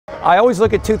I always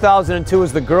look at 2002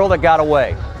 as the girl that got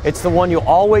away. It's the one you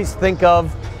always think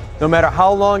of, no matter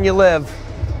how long you live,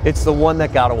 it's the one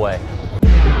that got away.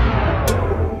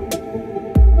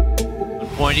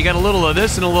 Point, you got a little of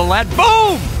this and a little of that,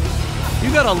 boom!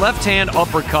 You got a left-hand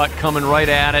uppercut coming right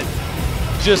at it.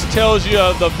 Just tells you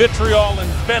the vitriol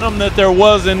and venom that there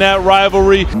was in that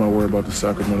rivalry. I'm not worried about the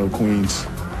Sacramento Queens.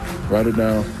 Write it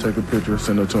down, take a picture,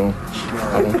 send it to them.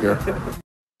 I don't care.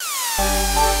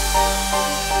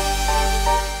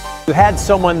 You had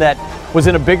someone that was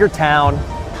in a bigger town.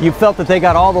 You felt that they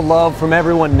got all the love from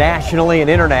everyone nationally and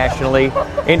internationally.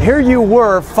 And here you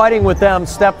were fighting with them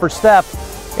step for step.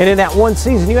 And in that one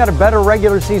season, you had a better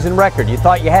regular season record. You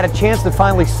thought you had a chance to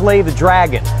finally slay the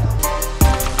dragon.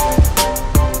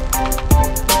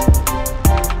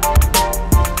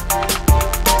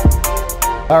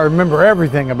 I remember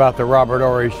everything about the Robby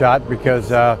Horry shot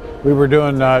because we were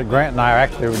doing, Grant and I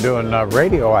actually were doing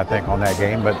radio, I think, on that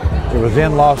game, but it was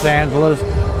in Los Angeles.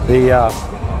 The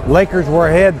Lakers were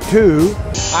ahead 2.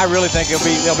 I really think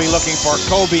they'll be looking for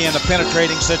Kobe in a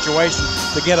penetrating situation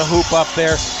to get a hoop up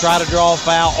there, try to draw a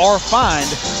foul, or find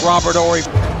Robby Horry.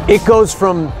 It goes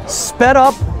from sped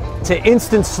up to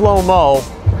instant slow-mo,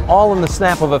 all in the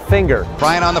snap of a finger.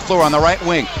 Bryant on the floor on the right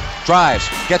wing. Drives,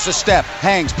 gets a step,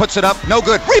 hangs, puts it up, no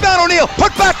good. Rebound O'Neal,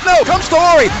 put back, no, comes to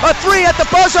Horry. A 3 at the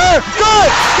buzzer,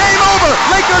 good, game over,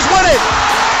 Lakers win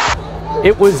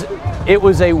it. It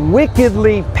was a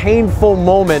wickedly painful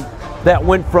moment that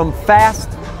went from fast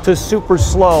to super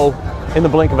slow in the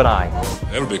blink of an eye.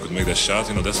 Everybody could make that shot,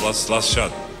 you know, that's last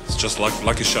shot. It's just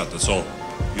lucky shot, that's all.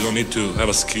 You don't need to have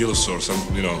a skills or some,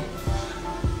 you know,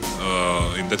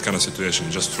 in that kind of situation.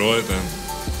 Just throw it and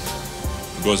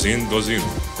goes in, goes in.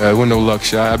 It wasn't no luck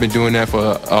shot. I've been doing that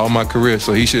for all my career,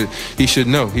 so he should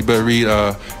know. He better read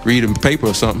a paper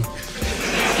or something.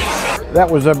 That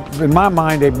was, in my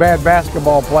mind, a bad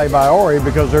basketball play by Horry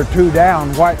because they're 2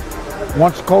 down.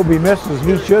 Once Kobe misses,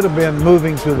 he should have been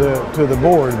moving to the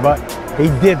board, but he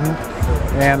didn't,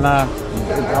 and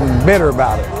I'm bitter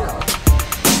about it.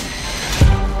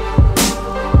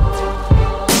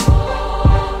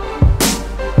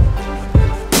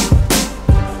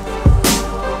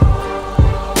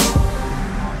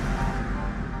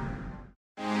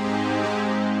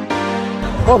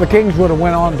 Well, the Kings would have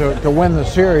went on to win the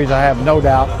series, I have no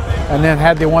doubt. And then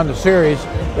had they won the series,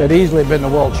 they'd easily been the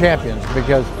world champions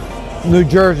because New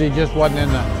Jersey just wasn't in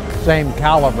the same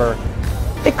caliber.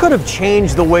 It could have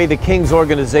changed the way the Kings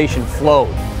organization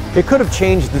flowed. It could have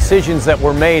changed decisions that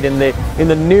were made in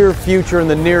the near future, in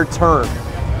the near term.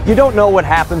 You don't know what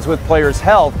happens with players'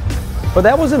 health, but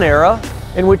that was an era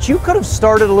in which you could have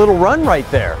started a little run right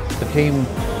there. The team,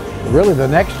 really the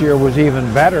next year was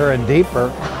even better and deeper,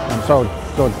 and so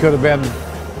it could have been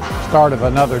the start of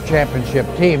another championship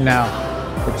team. Now,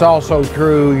 it's also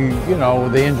true, you know,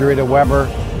 the injury to Weber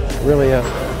really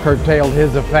curtailed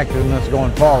his effectiveness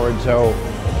going forward. So,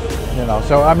 you know,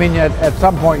 I mean, at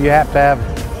some point you have to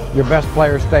have your best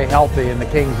players stay healthy, and the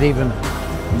Kings even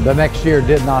the next year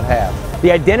did not have.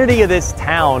 The identity of this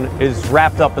town is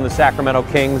wrapped up in the Sacramento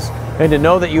Kings, and to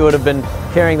know that you would have been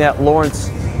carrying that Lawrence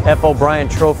F. O'Brien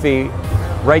trophy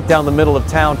right down the middle of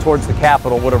town towards the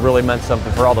Capitol would have really meant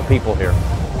something for all the people here.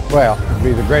 Well, it'd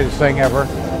be the greatest thing ever,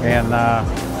 and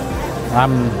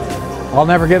I'll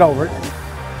never get over it.